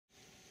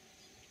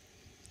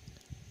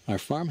Our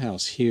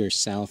farmhouse here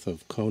south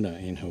of Kona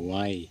in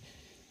Hawaii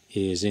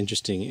is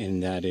interesting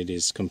in that it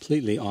is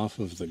completely off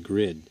of the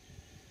grid.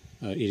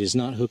 It is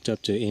not hooked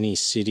up to any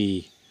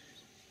city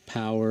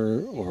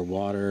power or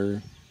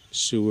water,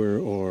 sewer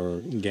or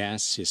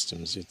gas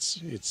systems.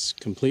 It's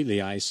completely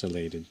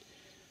isolated.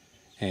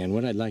 And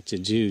what I'd like to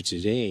do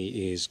today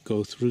is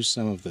go through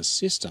some of the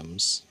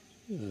systems,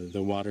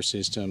 the water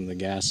system, the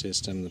gas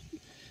system,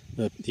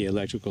 the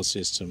electrical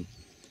system,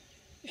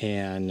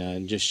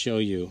 and just show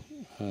you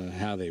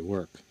how they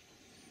work.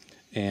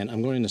 And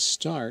I'm going to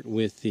start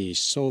with the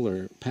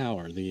solar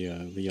power,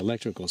 the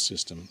electrical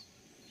system.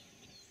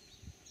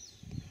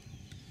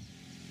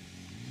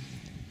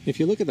 If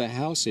you look at the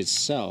house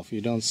itself,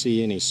 you don't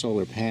see any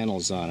solar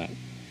panels on it.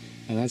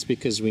 And that's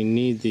because we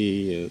need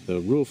the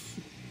roof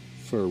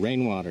for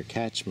rainwater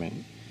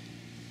catchment,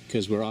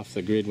 because we're off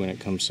the grid when it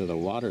comes to the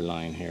water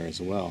line here as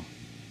well.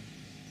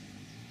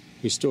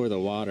 We store the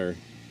water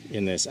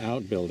in this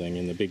outbuilding,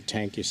 in the big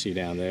tank you see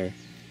down there,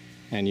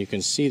 and you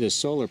can see the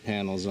solar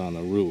panels on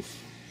the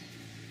roof.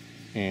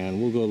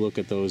 And we'll go look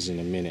at those in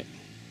a minute.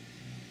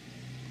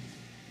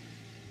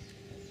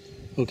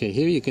 Okay,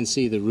 here you can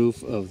see the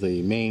roof of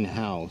the main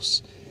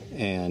house,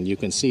 and you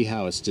can see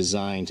how it's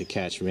designed to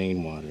catch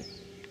rainwater.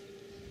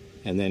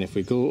 And then if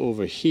we go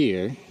over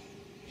here,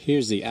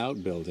 here's the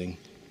outbuilding.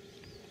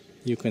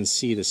 You can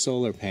see the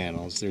solar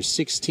panels. There's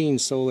 16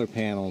 solar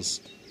panels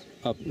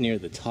up near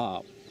the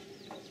top.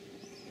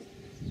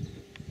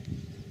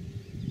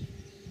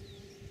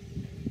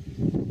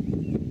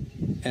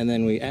 And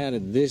then we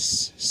added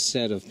this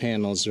set of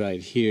panels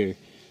right here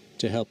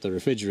to help the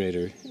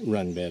refrigerator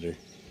run better.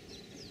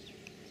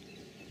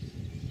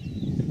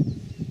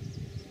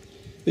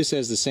 This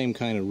has the same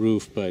kind of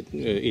roof, but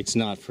it's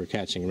not for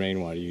catching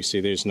rainwater. You see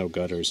there's no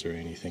gutters or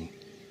anything.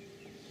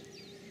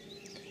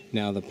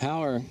 Now the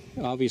power,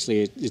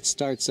 obviously it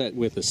starts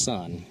with the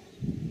sun.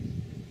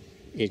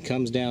 It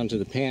comes down to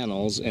the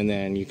panels, and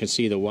then you can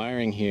see the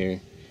wiring here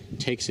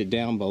takes it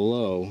down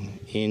below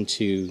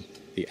into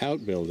the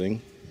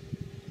outbuilding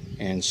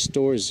and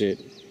stores it.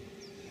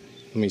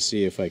 Let me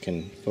see if I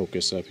can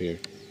focus up here.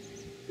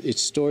 It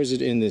stores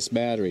it in this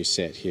battery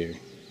set here.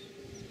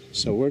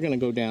 So we're going to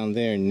go down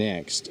there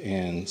next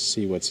and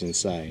see what's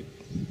inside.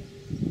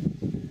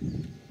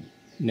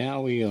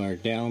 Now we are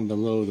down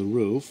below the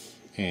roof,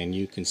 and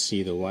you can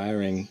see the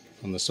wiring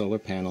from the solar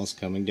panels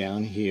coming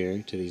down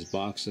here to these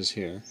boxes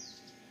here.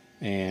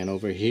 And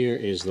over here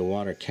is the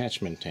water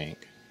catchment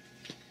tank.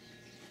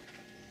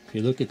 If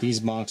you look at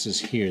these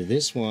boxes here,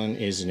 this one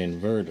is an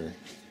inverter.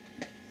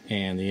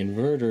 And the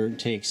inverter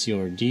takes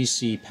your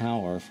DC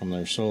power from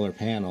their solar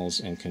panels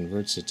and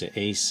converts it to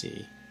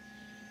AC.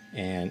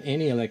 And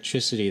any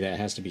electricity that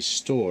has to be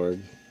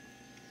stored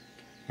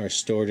are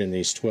stored in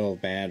these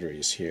 12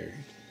 batteries here.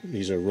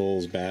 These are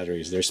Rolls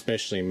batteries. They're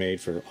specially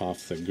made for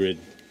off-the-grid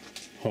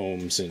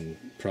homes and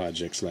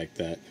projects like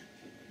that.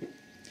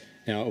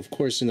 Now, of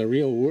course, in the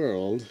real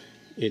world,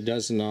 it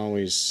doesn't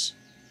always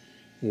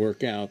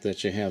work out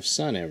that you have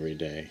sun every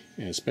day.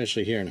 And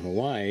especially here in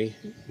Hawaii,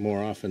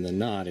 more often than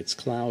not, it's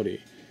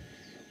cloudy.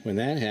 When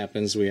that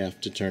happens, we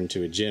have to turn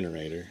to a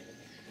generator,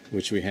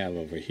 which we have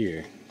over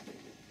here.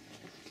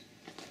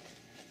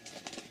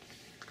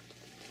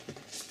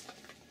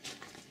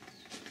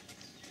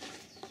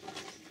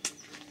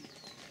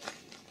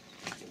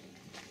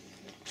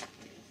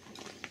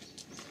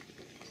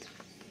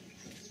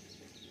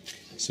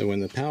 So when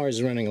the power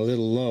is running a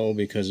little low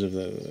because of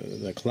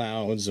the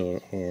clouds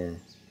or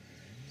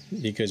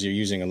because you're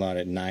using a lot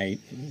at night,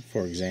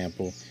 for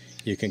example,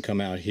 you can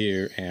come out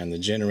here and the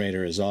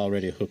generator is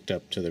already hooked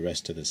up to the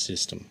rest of the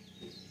system.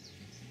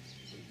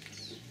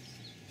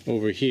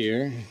 Over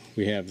here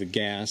we have the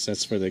gas.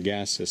 That's for the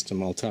gas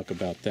system. I'll talk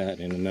about that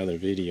in another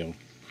video.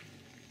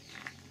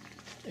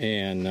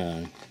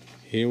 And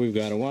here we've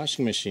got a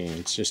washing machine.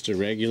 It's just a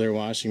regular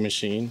washing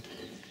machine,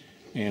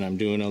 and I'm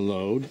doing a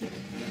load.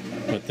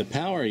 But the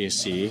power, you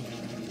see,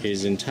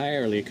 is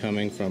entirely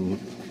coming from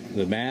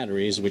the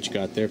batteries, which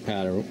got their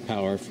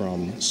power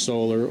from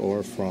solar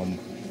or from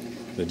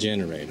the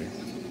generator.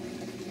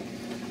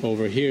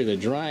 Over here, the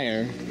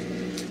dryer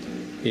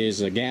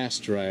is a gas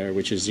dryer,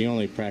 which is the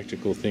only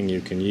practical thing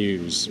you can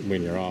use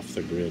when you're off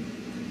the grid.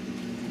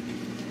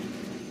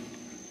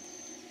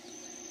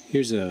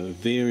 Here's a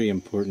very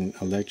important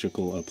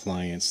electrical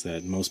appliance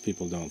that most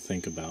people don't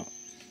think about.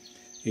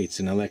 It's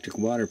an electric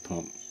water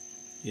pump.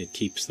 It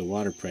keeps the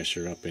water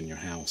pressure up in your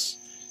house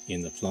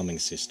in the plumbing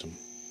system.